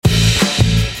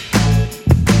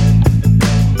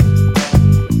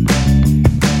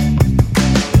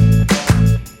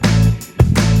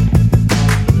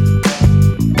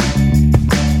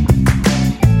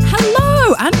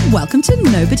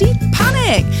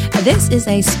This is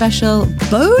a special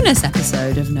bonus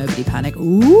episode of Nobody Panic.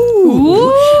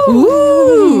 Ooh.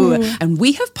 And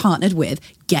we have partnered with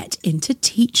Get Into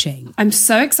Teaching. I'm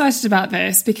so excited about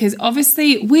this because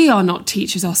obviously we are not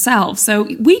teachers ourselves, so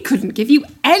we couldn't give you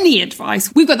any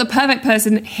advice. We've got the perfect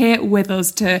person here with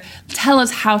us to tell us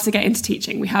how to get into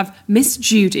teaching. We have Miss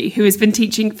Judy, who has been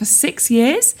teaching for 6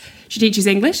 years. She teaches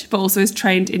English, but also is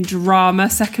trained in drama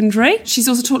secondary. She's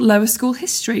also taught lower school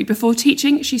history. Before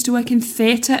teaching, she used to work in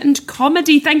theatre and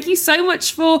comedy. Thank you so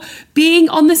much for being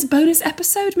on this bonus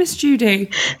episode, Miss Judy.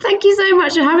 Thank you so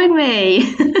much for having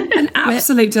me. An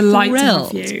absolute delight to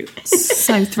have you.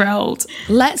 So thrilled.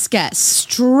 Let's get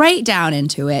straight down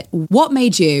into it. What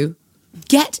made you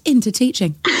get into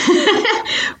teaching?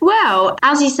 Well,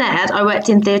 as you said, I worked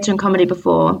in theatre and comedy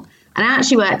before, and I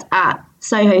actually worked at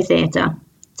Soho Theatre.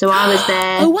 So I was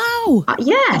there. Oh wow!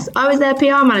 Yes, I was their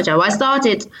PR manager. Well, I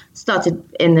started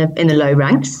in the low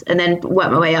ranks, and then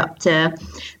worked my way up to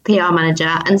PR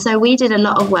manager. And so we did a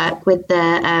lot of work with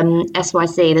the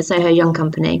SYC, the Soho Young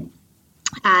Company.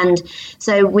 And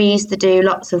so we used to do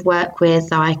lots of work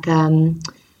with like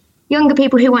younger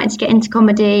people who wanted to get into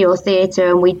comedy or theatre,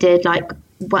 and we did like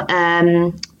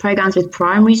programs with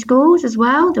primary schools as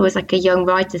well. There was like a young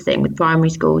writer thing with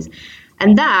primary schools.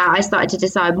 And that I started to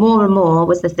decide more and more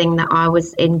was the thing that I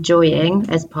was enjoying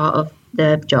as part of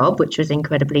the job, which was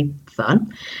incredibly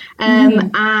fun.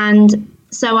 And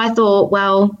so I thought,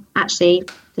 well, actually,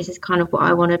 this is kind of what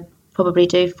I want to probably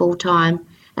do full time.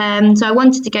 So I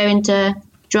wanted to go into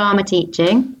drama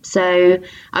teaching. So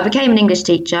I became an English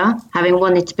teacher, having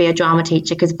wanted to be a drama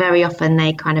teacher, because very often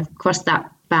they kind of cross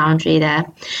that boundary there.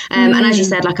 And as you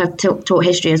said, like I've taught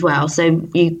history as well, so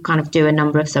you kind of do a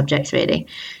number of subjects really.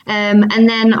 And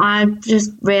then I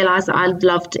just realised that I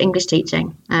loved English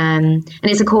teaching, and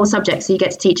it's a core subject, so you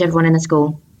get to teach everyone in the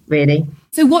school really.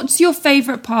 So what's your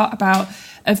favourite part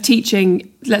of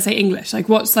teaching, let's say English? Like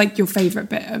what's like your favourite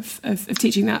bit of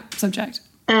teaching that subject?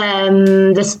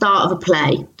 The start of a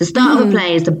play. The start of a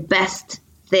play is the best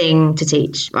thing to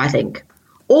teach, I think.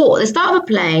 Or the start of a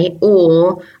play,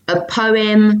 or a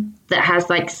poem that has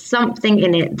like something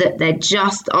in it that they're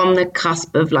just on the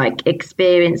cusp of like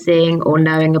experiencing or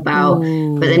knowing about,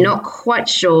 but they're not quite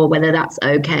sure whether that's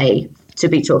okay to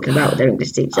be talking about with their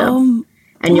English teacher. And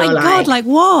you're like, God, like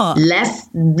what?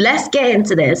 Let's get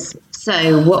into this.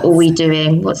 So what are we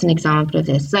doing? What's an example of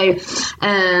this? So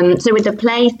with the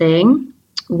play thing,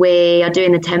 we are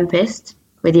doing The Tempest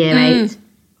with Year 8.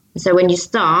 So when you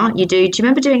start, do you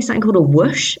remember doing something called a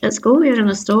whoosh at school? You ever done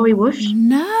a story whoosh?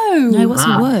 No, what's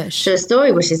a whoosh? So a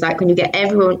story whoosh is like when you get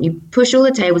everyone, you push all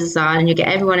the tables aside and you get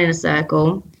everyone in a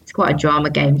circle. It's quite a drama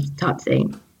game type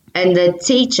thing. And the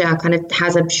teacher kind of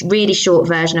has a really short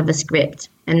version of the script,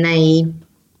 and they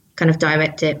kind of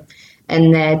direct it.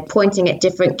 And they're pointing at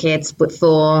different kids, but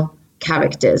for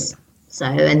characters. So,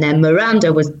 and then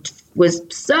Miranda was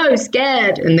so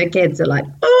scared, and the kids are like,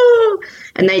 oh,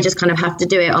 and they just kind of have to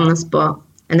do it on the spot.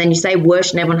 And then you say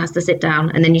whoosh and everyone has to sit down,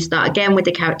 and then you start again with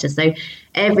the characters. So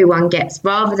everyone gets,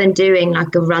 rather than doing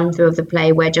like a run through of the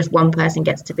play where just one person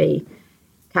gets to be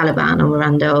Caliban or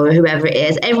Miranda or whoever it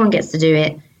is, everyone gets to do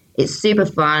it. It's super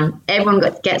fun. Everyone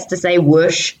gets to say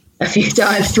whoosh a few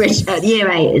times, which at Year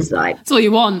 8 is like, that's all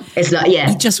you want. It's like,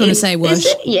 yeah, you just want to say whoosh.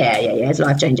 Yeah, it's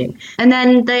life changing. And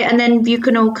then you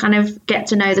can all kind of get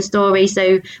to know the story.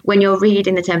 So when you're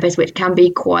reading The Tempest, which can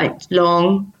be quite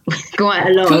long,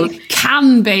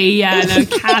 can be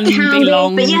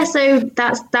long. But yeah, so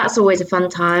that's always a fun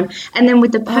time. And then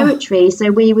with the poetry, so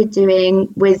we were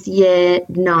doing with Year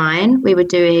 9, we were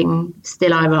doing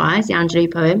Still I Rise, the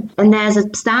Angelou poem, and there's a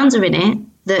stanza in it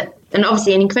that. And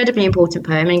obviously an incredibly important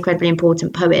poem, an incredibly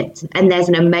important poet. And there's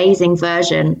an amazing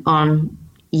version on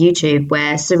YouTube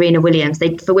where Serena Williams,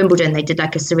 for Wimbledon, they did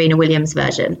like a Serena Williams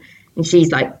version. And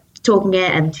she's like talking it,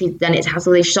 and then it has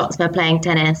all these shots of her playing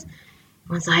tennis.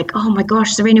 I was like, oh my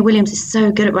gosh, Serena Williams is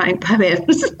so good at writing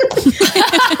poems.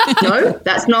 No,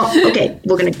 that's not, okay,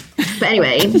 but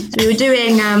anyway, so we were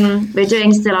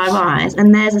doing Still I Rise.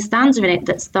 And there's a stanza in it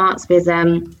that starts with,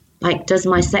 like, does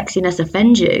my sexiness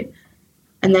offend you?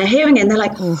 And they're hearing it and they're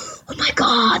like, oh my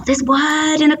God, this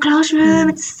word in a classroom,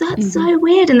 it's so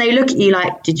weird. And they look at you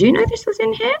like, did you know this was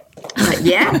in here? I'm like,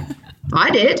 yeah, I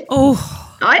did.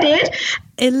 I did.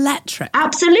 Electric.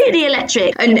 Absolutely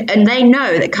electric. And they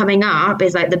know that coming up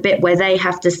is like the bit where they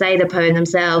have to say the poem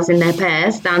themselves in their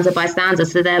pairs, stanza by stanza.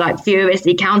 So they're like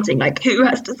furiously counting, like, who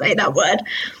has to say that word?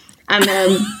 And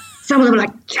some of them are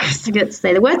like, yes, I get to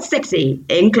say the word sexy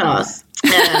in class.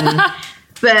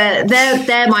 But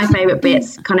they're my favourite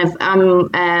bits. Kind of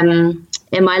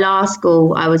in my last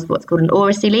school, I was what's called an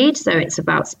oracy lead, so it's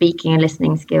about speaking and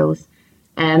listening skills.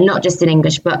 not just in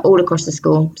English, but all across the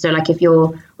school. So like if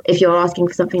you're asking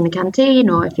for something in the canteen,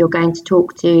 or if you're going to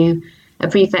talk to a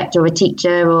prefect or a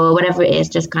teacher or whatever it is,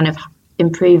 just kind of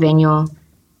improving your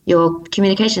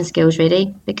communication skills,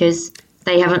 really, because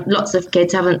lots of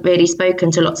kids haven't really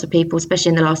spoken to lots of people, especially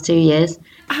in the last 2 years.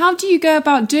 How do you go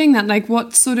about doing that? Like,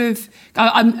 what sort of...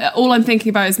 all I'm thinking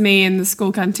about is me in the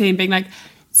school canteen being like,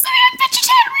 sorry, I'm vegetarian!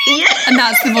 Yeah. And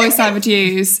that's the voice I would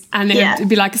use. And it'd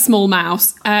be like a small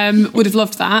mouse. Would have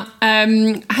loved that.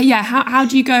 How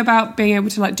do you go about being able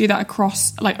to like do that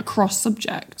across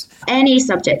subject? Any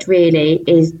subject really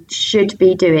should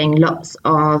be doing lots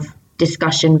of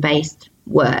discussion-based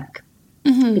work.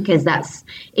 Mm-hmm. Because that's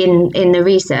in the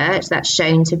research, that's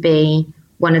shown to be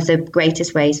one of the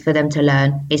greatest ways for them to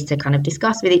learn, is to kind of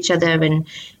discuss with each other and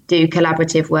do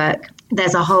collaborative work.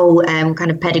 There's a whole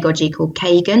kind of pedagogy called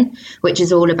Kagan, which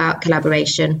is all about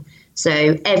collaboration.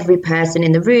 So every person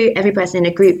in a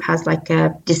group has like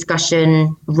a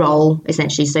discussion role,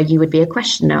 essentially. So you would be a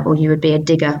questioner, or you would be a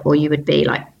digger, or you would be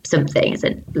like something,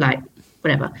 like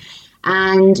whatever.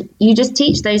 And you just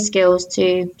teach those skills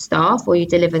to staff, or you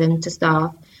deliver them to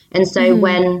staff. And so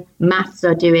when maths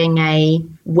are doing a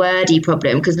wordy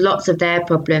problem, because lots of their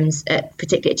problems,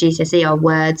 particularly at GCSE, are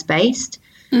words based,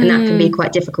 and that can be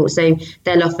quite difficult. So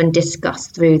they'll often discuss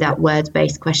through that words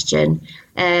based question.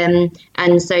 And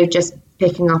so just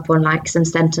picking up on like some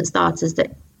sentence starters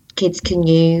that kids can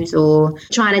use, or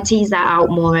trying to tease that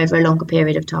out more over a longer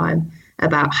period of time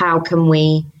about how can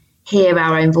we hear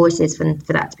our own voices for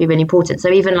that to be really important. So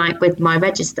even like with my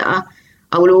register,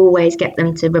 I will always get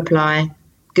them to reply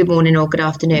good morning or good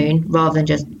afternoon, rather than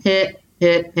just because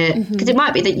it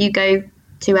might be that you go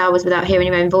 2 hours without hearing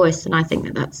your own voice, and I think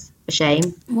that that's a shame.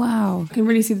 Wow, I can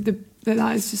really see that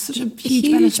is just such a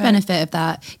huge benefit of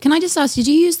that. Can I just ask, did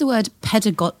you use the word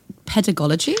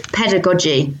pedagogy?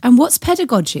 Pedagogy. And what's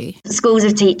pedagogy? Schools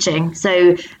of teaching.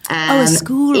 So a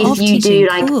school of teaching. If you do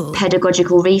like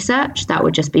pedagogical research, that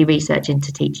would just be research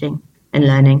into teaching and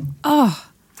learning. Oh,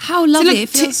 how lovely.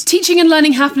 So look, teaching and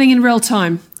learning happening in real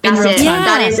time. That's it. Yeah.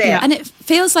 That is it. Yeah. And it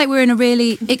feels like we're in a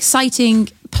really exciting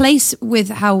place with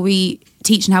how we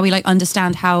teach and how we like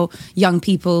understand how young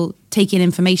people take in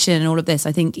information and all of this.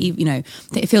 I think, you know,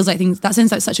 it feels like that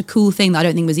sounds like such a cool thing that I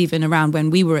don't think was even around when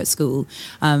we were at school.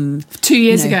 2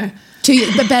 years ago.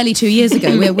 But barely 2 years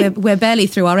ago. We're barely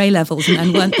through our A levels,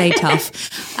 and weren't they tough?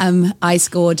 I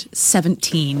scored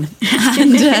 17,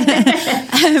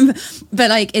 but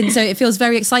like, and so it feels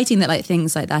very exciting that like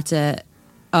things like that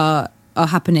are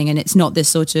happening, and it's not this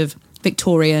sort of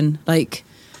Victorian, like,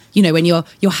 you know, when your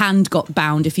hand got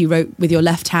bound if you wrote with your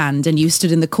left hand, and you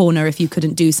stood in the corner if you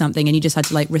couldn't do something, and you just had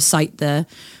to like recite the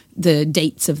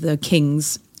dates of the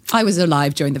kings. I was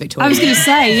alive during the Victorian. I was going to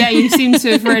say, yeah, you seem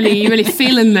to have really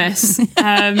feeling this.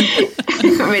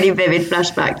 Really vivid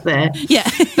flashback there. Yeah,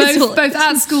 both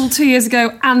at school 2 years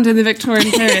ago and in the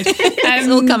Victorian period. It's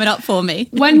all coming up for me.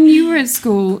 When you were at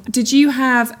school, did you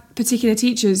have particular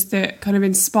teachers that kind of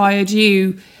inspired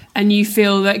you? And you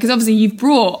feel that, because obviously you've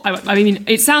brought, I mean,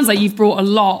 it sounds like you've brought a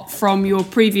lot from your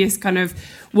previous kind of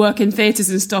work in theatres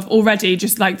and stuff already,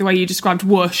 just like the way you described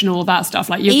Whoosh and all that stuff.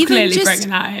 Like, you're clearly bringing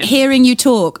that in. Hearing you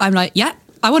talk, I'm like, yeah,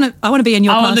 I want to be in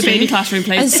your classroom. I want to be in your classroom,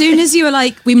 please. As soon as you were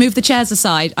like, we moved the chairs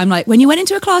aside, I'm like, when you went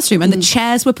into a classroom and the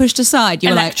chairs were pushed aside, you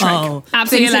were like, oh,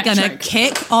 absolutely things are going to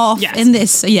kick off in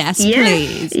this. Yes,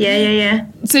 please. Yeah.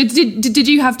 So did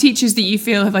you have teachers that you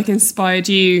feel have like inspired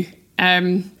you,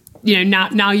 you know,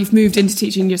 now you've moved into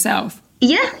teaching yourself?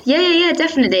 Yeah,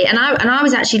 definitely. And I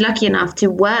was actually lucky enough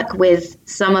to work with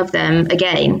some of them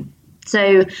again.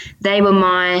 So they were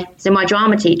my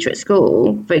drama teacher at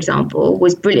school, for example,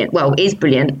 was brilliant. Well, is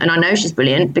brilliant, and I know she's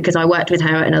brilliant because I worked with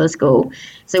her at another school.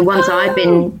 So once I'd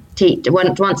been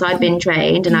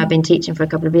trained and I'd been teaching for a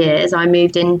couple of years, I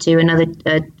moved into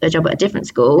a job at a different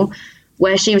school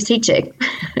where she was teaching.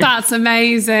 That's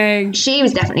amazing. She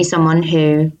was definitely someone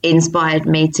who inspired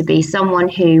me to be someone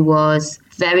who was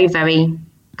very, very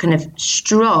kind of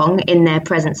strong in their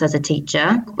presence as a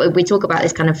teacher. We talk about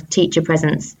this kind of teacher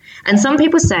presence. And some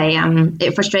people say,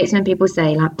 it frustrates when people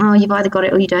say like, oh, you've either got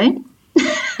it or you don't.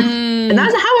 And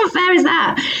that's, how unfair is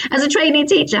that? As a trainee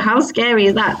teacher, how scary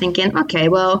is that? Thinking, okay,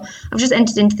 well, I've just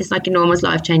entered into this like enormous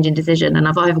life-changing decision and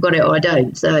I've either got it or I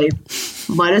don't. So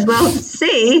might as well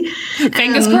see.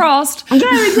 Fingers crossed.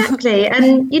 Yeah, exactly.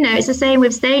 And, you know, it's the same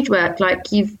with stage work.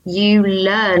 Like you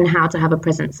learn how to have a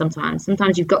presence sometimes.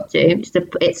 Sometimes you've got to.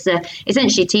 It's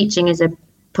essentially teaching is a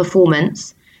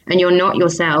performance. And you're not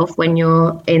yourself when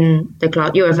you're in the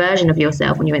class. You're a version of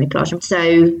yourself when you're in the classroom.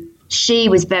 So she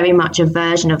was very much a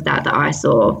version of that I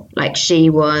saw. Like, she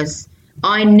was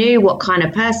I knew what kind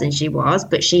of person she was,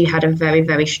 but she had a very,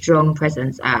 very strong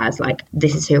presence as like,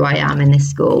 this is who I am in this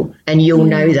school, and you'll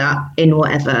know that in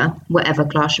whatever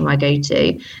classroom I go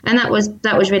to. And that was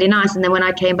really nice. And then when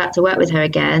I came back to work with her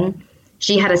again,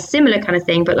 she had a similar kind of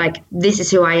thing, but like, this is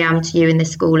who I am to you in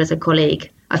this school as a colleague.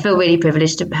 I feel really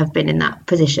privileged to have been in that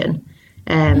position,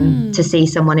 to see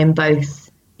someone in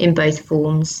both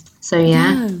forms. So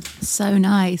yeah. So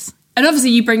nice. And obviously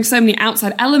you bring so many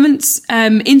outside elements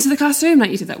into the classroom, like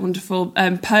you did that wonderful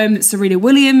poem that Serena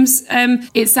Williams.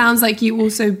 It sounds like you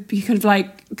kind of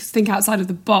like think outside of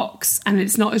the box, and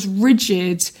it's not as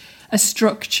rigid a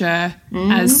structure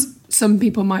as some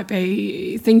people might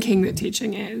be thinking that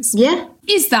teaching is. Yeah.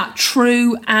 Is that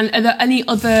true? And are there any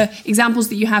other examples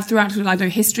that you have throughout, I don't know,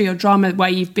 history or drama where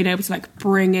you've been able to like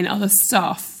bring in other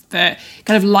stuff that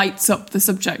kind of lights up the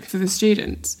subject for the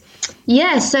students?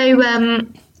 Yeah, so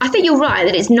I think you're right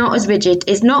that it's not as rigid.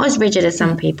 It's not as rigid as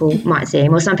some people might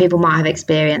seem, or some people might have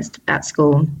experienced at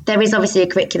school. There is obviously a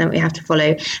curriculum we have to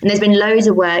follow, and there's been loads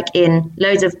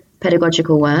of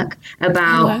pedagogical work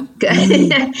about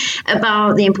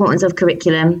about the importance of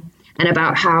curriculum, and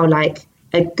about how like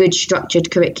a good structured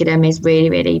curriculum is really,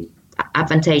 really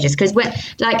advantageous. Because when,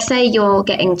 like, say you're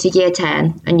getting to year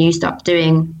 10 and you start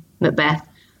doing Macbeth,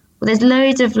 well, there's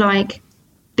loads of like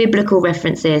biblical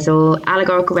references or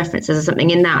allegorical references or something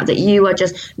in that you are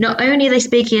just, not only are they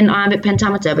speaking iambic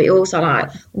pentameter, but you're also like,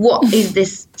 what is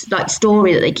this like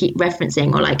story that they keep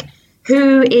referencing, or like,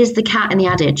 who is the cat in the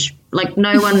adage? Like,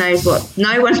 no one knows what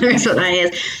that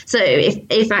is. So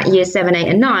if at year 7, 8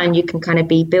 and 9 you can kind of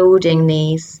be building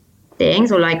these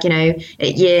things, or like, you know,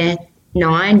 at year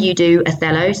 9 you do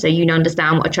Othello, so you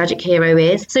understand what a tragic hero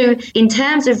is. So in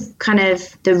terms of kind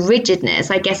of the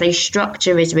rigidness, I guess a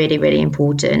structure is really, really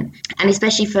important, and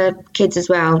especially for kids as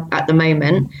well at the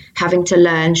moment, having to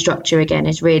learn structure again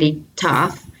is really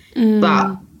tough.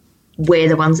 But we're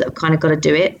the ones that have kind of got to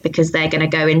do it, because they're going to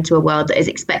go into a world that is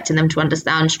expecting them to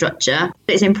understand structure.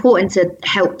 But it's important to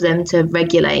help them to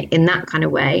regulate in that kind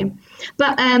of way.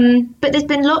 But there's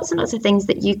been lots and lots of things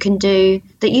that you can do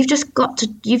that you've just got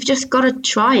to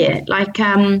try it. Like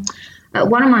at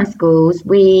one of my schools,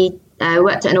 we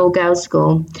worked at an all-girls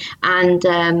school,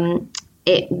 and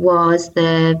it was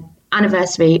the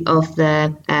anniversary of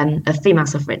of female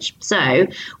suffrage. So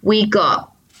we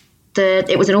got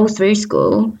it was an all-through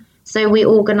school. So we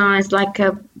organised like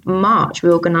a march. We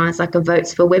organised like a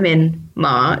Votes for Women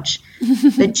march.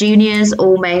 The juniors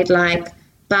all made like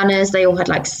banners. They all had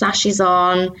like sashes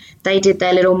on. They did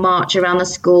their little march around the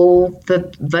school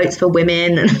for Votes for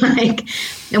Women,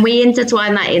 and we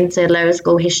intertwined that into lower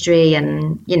school history,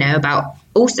 and, you know, about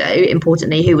also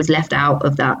importantly who was left out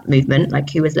of that movement, like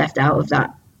who was left out of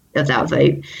that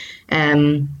vote,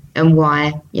 and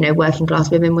why, you know, working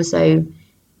class women were so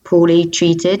poorly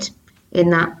treated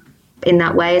in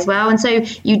that way as well. And so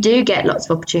you do get lots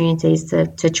of opportunities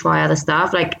to try other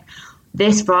stuff. Like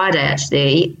this Friday,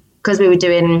 actually, because we were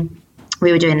doing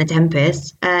The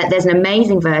Tempest, there's an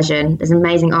amazing version, there's an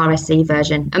amazing RSC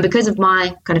version. And because of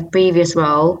my kind of previous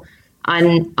role,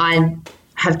 I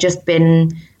have just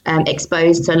been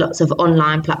exposed to lots of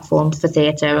online platforms for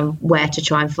theatre and where to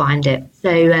try and find it.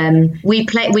 So we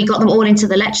got them all into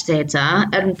the Lech Theatre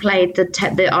and played the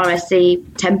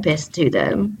RSC Tempest to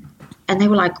them. And they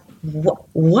were like,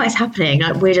 what is happening?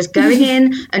 Like, we're just going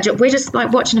in and we're just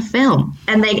like watching a film.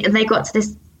 And they got to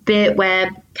this bit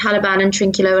where Caliban and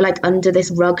Trinculo were like under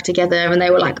this rug together, and they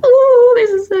were like, oh, this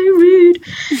is so rude.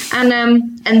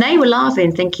 And they were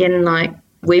laughing, thinking like,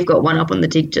 we've got one up on the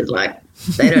teachers, like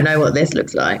they don't know what this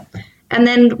looks like. And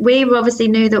then we obviously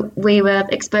knew that we were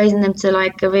exposing them to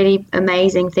like a really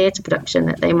amazing theatre production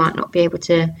that they might not be able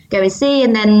to go and see.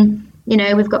 And then, you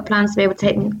know, we've got plans to be able to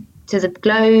take them to the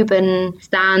Globe and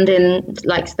stand in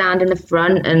the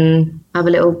front and have a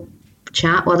little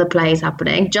chat while the play is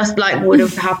happening, just like would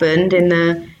have happened in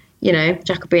the, you know,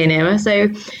 Jacobean era. So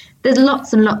there's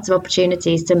lots and lots of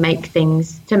opportunities to make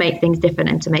things different,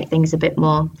 and to make things a bit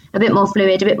more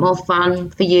fluid, a bit more fun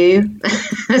for you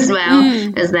as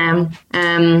well as them,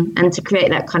 and to create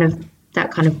that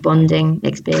kind of bonding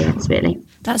experience, really.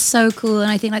 That's so cool. And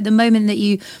I think like the moment that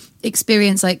you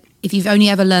experience, like if you've only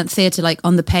ever learnt theatre like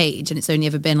on the page, and it's only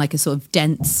ever been like a sort of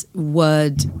dense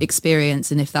word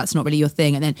experience, and if that's not really your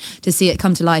thing, and then to see it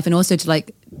come to life, and also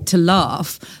to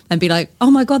laugh and be like,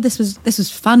 oh my god, this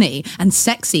was funny and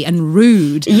sexy and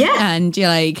rude, and you're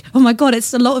like, oh my god,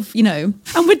 it's a lot of, you know,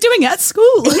 and we're doing it at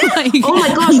school. Like, oh my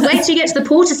gosh, wait till you get to the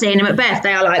Porter scene in Macbeth.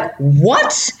 They are like,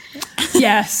 what?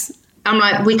 Yes. I'm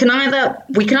like, we can either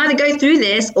go through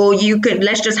this, or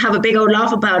let's just have a big old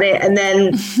laugh about it, and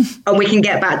then and we can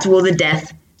get back to all the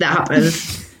death that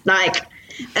happens. Like,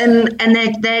 and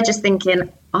they're just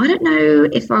thinking, I don't know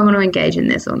if I want to engage in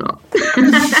this or not.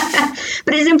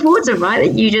 But it's important, right,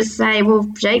 that you just say, well,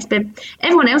 Shakespeare,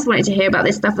 everyone else wanted to hear about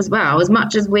this stuff as well. As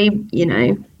much as we,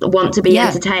 want to be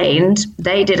entertained,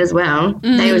 they did as well.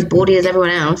 They were as bawdy as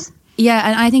everyone else. Yeah,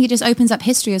 and I think it just opens up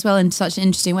history as well in such an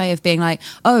interesting way of being like,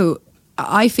 oh,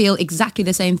 I feel exactly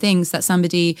the same things that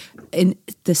somebody in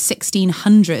the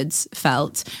 1600s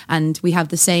felt, and we have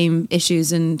the same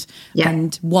issues and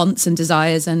wants and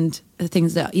desires and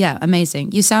things that,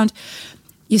 amazing. You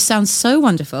sound so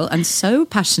wonderful and so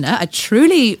passionate. I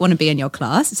truly want to be in your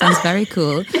class. It sounds very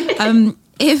cool.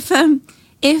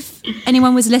 If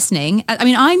anyone was listening, I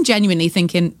mean, I'm genuinely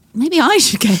thinking maybe I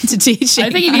should get into teaching. I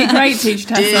think you'd be a great teacher,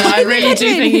 Tessa. I really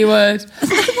do think you would.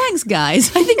 Thanks,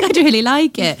 guys. I think I'd really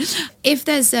like it. If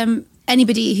there's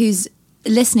anybody who's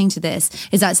listening to this,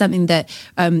 is that something that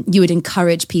you would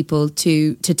encourage people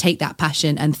to take that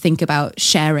passion and think about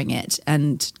sharing it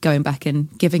and going back and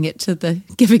giving it to the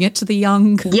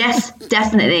young? Yes,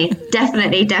 definitely.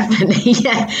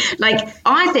 Yeah, like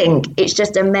I think it's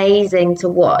just amazing to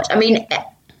watch. I mean,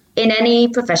 in any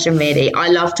profession, really, I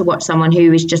love to watch someone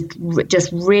who is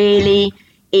just really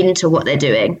into what they're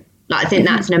doing. Like, I think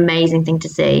that's an amazing thing to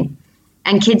see.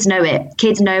 And kids know it.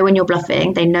 Kids know when you're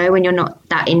bluffing. They know when you're not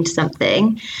that into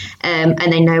something,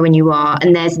 and they know when you are.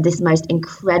 And there's this most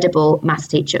incredible maths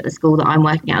teacher at the school that I'm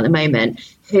working at the moment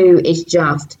who is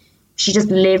she just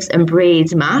lives and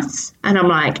breathes maths. And I'm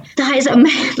like, that is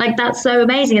amazing. Like, that's so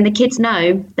amazing. And the kids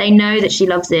know. They know that she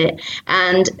loves it.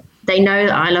 And they know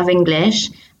that I love English.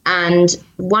 And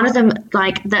one of them,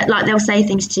 they'll say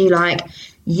things to you like,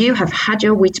 you have had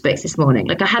your Weetabix this morning.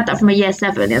 Like, I had that from a year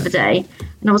 7 the other day.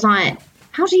 And I was like,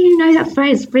 how do you know that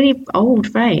phrase? It's a really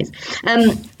old phrase.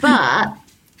 But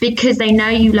because they know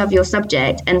you love your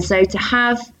subject. And so to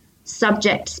have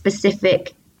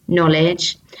subject-specific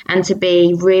knowledge and to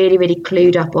be really, really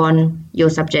clued up on your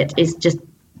subject is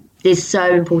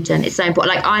so important. It's so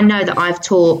important. Like, I know that I've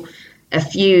taught a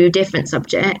few different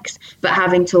subjects, but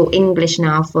having taught English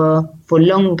now for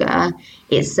longer,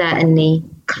 it's certainly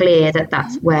clear that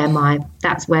that's where my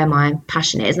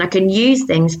passion is. And I can use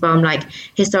things from like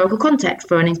historical context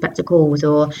for Unexpected Calls,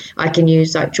 or I can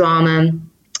use like drama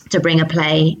to bring a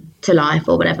play to life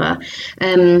or whatever.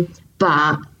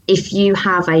 But if you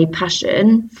have a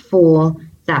passion for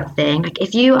that thing, like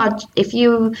if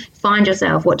you find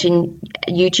yourself watching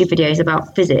YouTube videos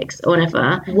about physics or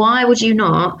whatever, why would you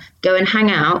not go and hang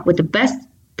out with the best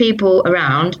people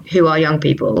around who are young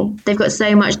people? They've got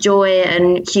so much joy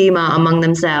and humour among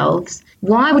themselves.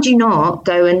 Why would you not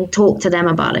go and talk to them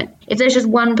about it? If there's just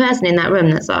one person in that room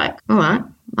that's like, all right,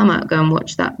 I might go and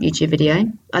watch that YouTube video.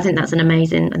 I think that's an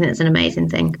amazing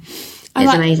thing.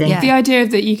 It's amazing. Yeah. The idea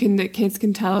that kids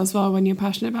can tell as well when you're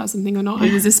passionate about something or not. And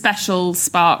there's a special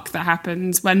spark that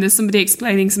happens when there's somebody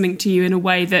explaining something to you in a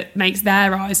way that makes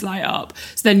their eyes light up.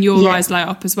 So then your eyes light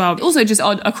up as well. Also, just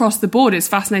across the board, it's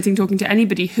fascinating talking to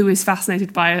anybody who is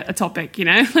fascinated by a topic,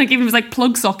 Like, even if it was like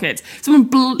plug sockets. Someone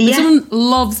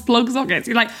loves plug sockets.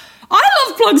 You're like, I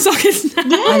love plug sockets now.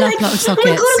 Yeah, I love plug sockets. Oh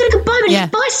my God, I'm going to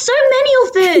buy so many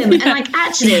of them. And like,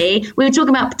 actually, we were talking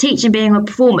about teaching being a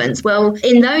performance. Well,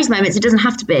 in those moments, it doesn't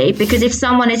have to be, because if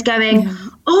someone is going,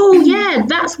 oh yeah,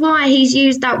 that's why he's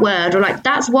used that word, or like,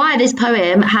 that's why this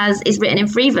poem is written in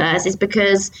free verse, is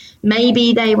because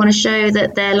maybe they want to show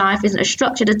that their life isn't as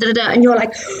structured as and you're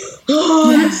like,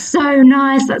 oh, that's so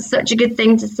nice. That's such a good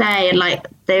thing to say. And like,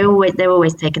 they're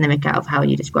always taking the mick out of how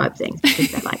you describe things,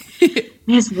 because they're like,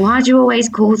 yes, why do you always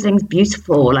call things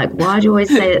beautiful? Like, why do you always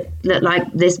say that like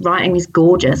this writing is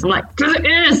gorgeous? I'm like, because it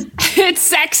is. It's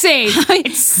sexy.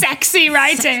 It's sexy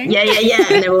writing. Yeah.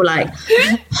 And they're all like...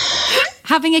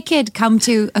 Having a kid come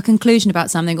to a conclusion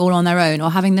about something all on their own, or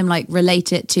having them like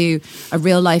relate it to a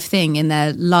real life thing in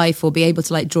their life, or be able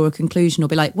to like draw a conclusion, or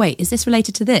be like, wait, is this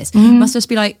related to this? Must just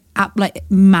be like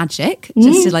magic,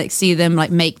 just to like see them like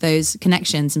make those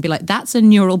connections and be like, that's a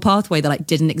neural pathway that like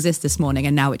didn't exist this morning,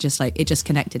 and now it just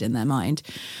connected in their mind.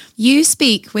 You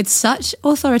speak with such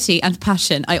authority and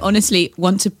passion. I honestly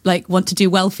want to do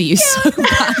well for you so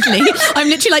badly. I'm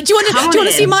literally like, do you want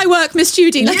to see my work, Miss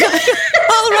Judy? Like,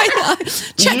 all right,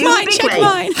 check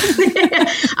mine.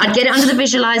 I'd get it under the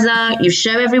visualizer. You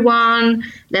show everyone.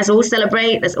 Let's all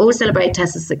celebrate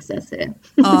Tessa's success here.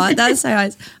 Oh, that's so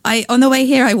nice. On the way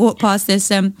here, I walked past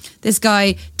this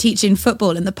guy teaching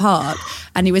football in the park,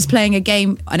 and he was playing a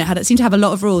game, and it seemed to have a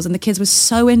lot of rules, and the kids were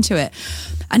so into it.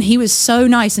 and he was so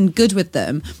nice and good with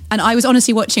them. And I was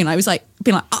honestly watching, and I was like,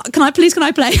 being like, oh, can I play?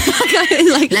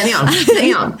 Like, let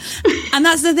me on. And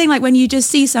that's the thing, like when you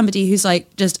just see somebody who's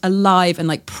like just alive and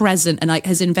like present and like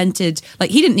has invented,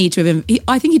 like he didn't need to have,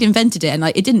 I think he'd invented it, and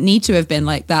like it didn't need to have been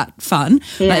like that fun.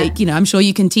 Yeah. Like, you know, I'm sure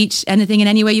you can teach anything in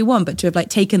any way you want, but to have like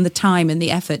taken the time and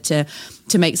the effort to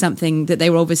make something that they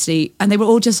were obviously, and they were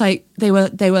all just like, they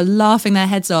were laughing their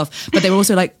heads off, but they were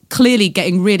also like clearly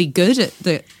getting really good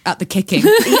at the kicking.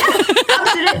 Yeah,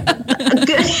 absolutely.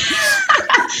 Good.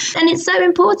 And it's so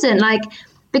important, like,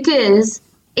 because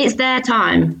it's their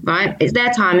time, right? It's their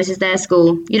time. This is their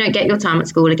school. You don't get your time at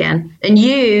school again. And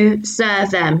you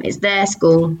serve them. It's their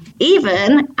school.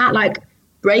 Even at like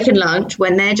break and lunch,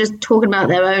 when they're just talking about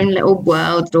their own little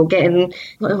world or getting,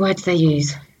 what word do they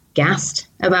use? Gassed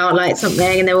about like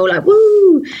something, and they're all like,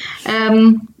 woo.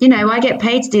 You know, I get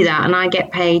paid to do that, and I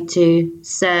get paid to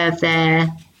serve their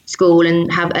school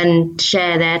and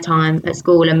share their time at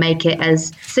school and make it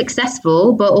as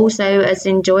successful but also as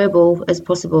enjoyable as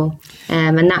possible,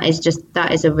 and that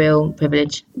is a real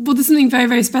privilege. Well, there's something very,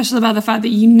 very special about the fact that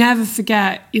you never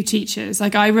forget your teachers.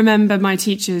 Like, I remember my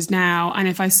teachers now, and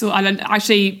if I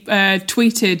actually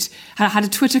tweeted, had a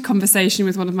Twitter conversation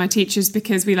with one of my teachers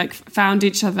because we like found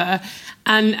each other,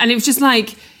 and it was just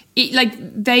like,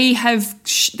 they've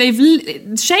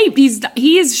shaped.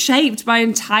 He is shaped my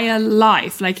entire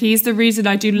life. Like, he's the reason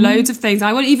I do loads of things.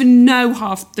 I won't even know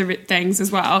half the things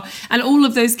as well. And all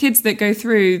of those kids that go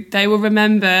through, they will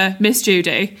remember Miss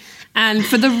Judy. And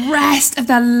for the rest of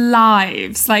their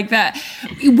lives, like that,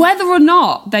 whether or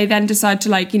not they then decide to,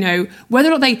 like, you know, whether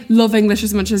or not they love English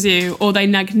as much as you, or they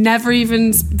never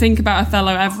even think about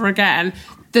Othello ever again,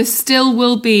 there still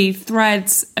will be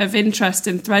threads of interest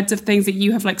and threads of things that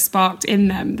you have like sparked in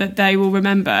them that they will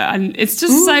remember. And it's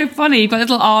just so funny. You've got a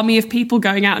little army of people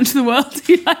going out into the world.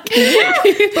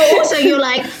 But also you're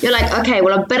like, okay,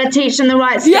 well, I better teach them the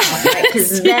right stuff,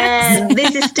 because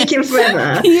this is sticking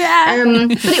forever. Yeah.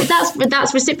 But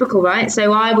that's reciprocal, right?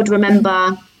 So I would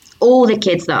remember all the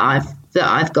kids that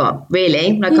I've got,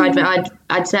 really. Like,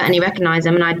 I'd certainly recognise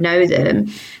them and I'd know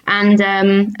them. And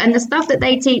the stuff that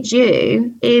they teach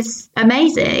you is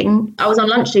amazing. I was on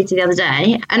lunch duty the other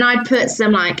day, and I'd put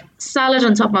some like salad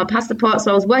on top of my pasta pot,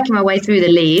 so I was working my way through the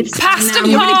leaves. Pasta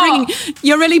pot!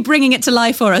 You're really bringing it to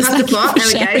life for us. Pasta pot, there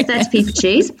we go, 30p for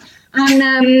cheese.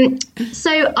 And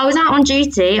so I was out on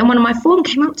duty, and one of my form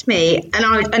came up to me,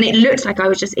 and it looked like I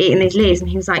was just eating these leaves, and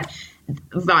he was like,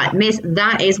 right, miss,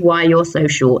 that is why you're so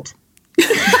short.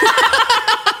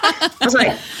 I was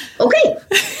like, okay.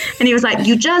 And he was like,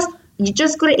 you just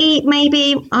got to eat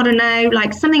maybe, I don't know,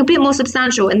 like something a bit more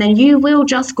substantial, and then you will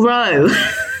just grow.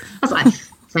 I was like,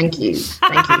 thank you.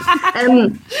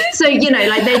 So, you know,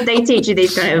 like they teach you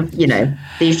these kind of, you know,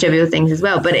 these trivial things as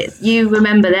well, but it's, you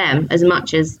remember them as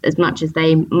much as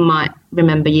they might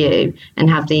remember you and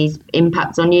have these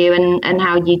impacts on you and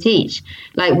how you teach.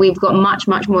 Like, we've got much,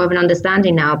 much more of an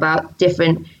understanding now about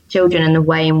different children and the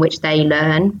way in which they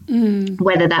learn,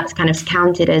 whether that's kind of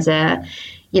counted as a,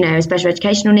 you know, a special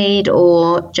educational need,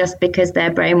 or just because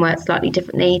their brain works slightly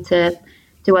differently to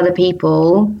other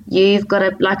people. You've got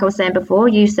to, like I was saying before,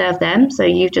 you serve them, so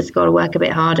you've just got to work a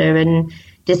bit harder and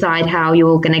decide how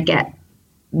you're going to get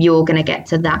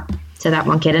to that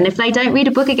one kid. And if they don't read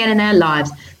a book again in their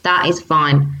lives, that is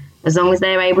fine, as long as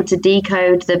they're able to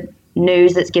decode the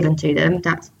news that's given to them.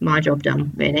 That's my job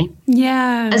done, really.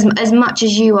 Yeah. As much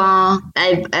as you are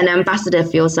an ambassador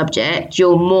for your subject,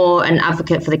 you're more an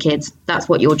advocate for the kids. That's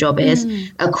what your job is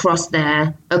across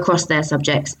their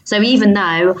subjects. So even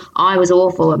though I was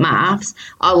awful at maths,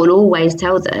 I will always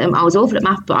tell them I was awful at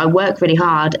maths, but I work really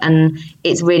hard, and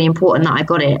it's really important that I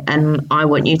got it, and I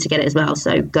want you to get it as well.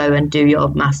 So go and do your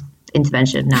maths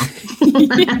intervention now.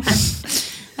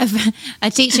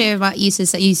 A teacher used to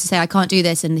say, I can't do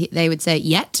this, and they would say,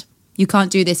 yet? You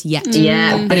can't do this yet.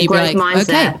 Yeah, and you'd be like,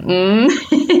 mindset.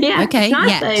 Okay. Yeah, okay, it's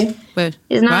nice, yet.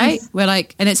 It's nice. Right? We're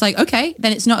like, and it's like, okay,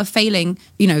 then it's not a failing,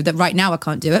 you know, that right now I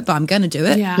can't do it, but I'm going to do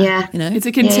it. Yeah. You know? It's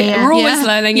a we're always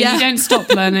learning, and Yeah. you don't stop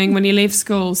learning when you leave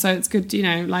school. So it's good, you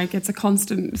know, like it's a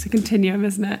continuum,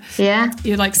 isn't it? Yeah.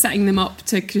 You're like setting them up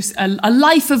to just a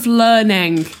life of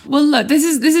learning. Well, look, this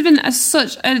has been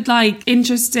such a like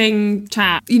interesting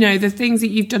chat. You know, the things that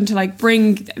you've done to like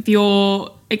bring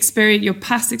your experience, your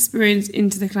past experience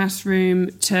into the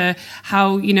classroom, to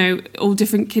how, you know, all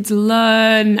different kids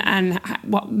learn, and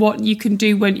what you can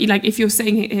do when you, like, if you're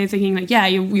sitting here thinking like, yeah,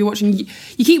 you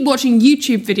keep watching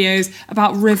YouTube videos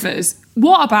about rivers.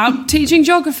 What about teaching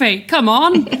geography? Come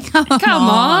on. Come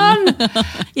on.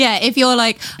 Yeah, if you're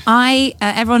like,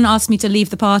 everyone asks me to leave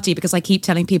the party because I keep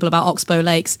telling people about Oxbow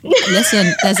Lakes.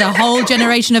 Listen, there's a whole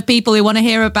generation of people who want to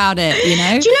hear about it, you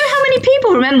know? Do you know how many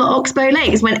people remember Oxbow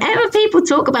Lakes? Whenever people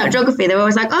talk about geography, they're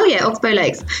always like, oh yeah, Oxbow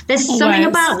Lakes. There's something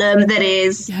about them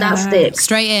that sticks.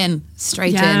 Straight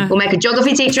in. We'll make a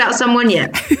geography teacher out of someone, yeah.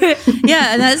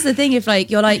 Yeah, and that's the thing. If like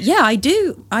you're like, yeah, I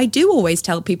do always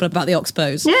tell people about the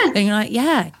Oxbows. Yeah. And you're like,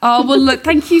 yeah. Oh, well, look,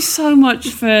 thank you so much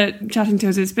for chatting to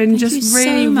us. It's been just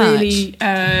really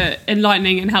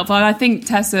enlightening and helpful. And I think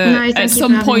Tessa at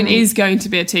some point is going to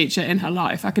be a teacher in her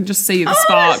life. I can just see the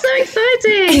spark. That's so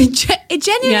exciting. It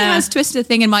genuinely has twisted a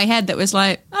thing in my head that was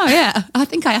like, oh yeah, I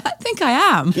think I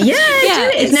am. Yeah, do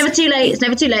it. It's never too late. It's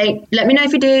never too late. Let me know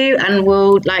if you do, and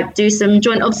we'll do some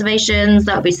joint observations.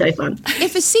 That'll be so fun.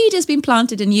 If a seed has been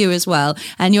planted in you as well,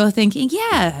 and you're thinking,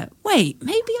 yeah, wait,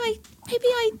 maybe I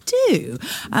do.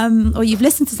 Or you've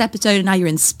listened to this episode and now you're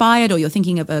inspired, or you're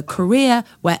thinking of a career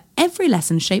where every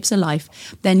lesson shapes a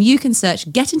life, then you can search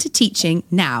Get Into Teaching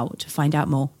now to find out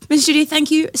more. Ms. Judy,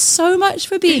 thank you so much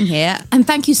for being here. And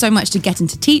thank you so much to Get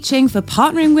Into Teaching for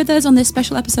partnering with us on this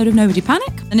special episode of Nobody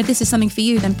Panic. And if this is something for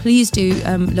you, then please do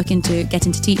look into Get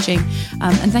Into Teaching.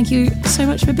 And thank you so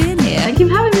much for being here. Thank you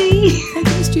for having me. Thank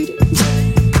you, Ms. Judy.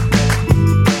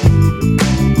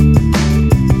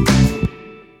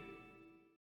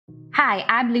 Hi,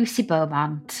 I'm Lucy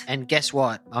Beaumont. And guess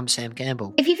what? I'm Sam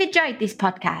Campbell. If you've enjoyed this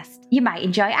podcast, you might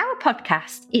enjoy our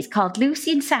podcast. It's called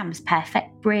Lucy and Sam's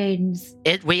Perfect Brains.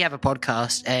 We have a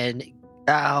podcast, and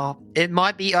it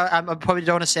might be, I probably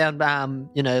don't want to sound,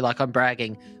 like I'm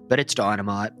bragging, but it's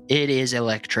dynamite. It is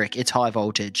electric. It's high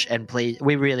voltage. And please,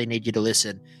 we really need you to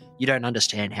listen. You don't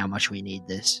understand how much we need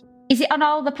this. Is it on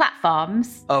all the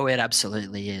platforms? Oh, it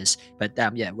absolutely is. But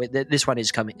this one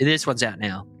is coming. This one's out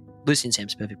now. Lucy and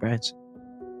Sam's Perfect Brains.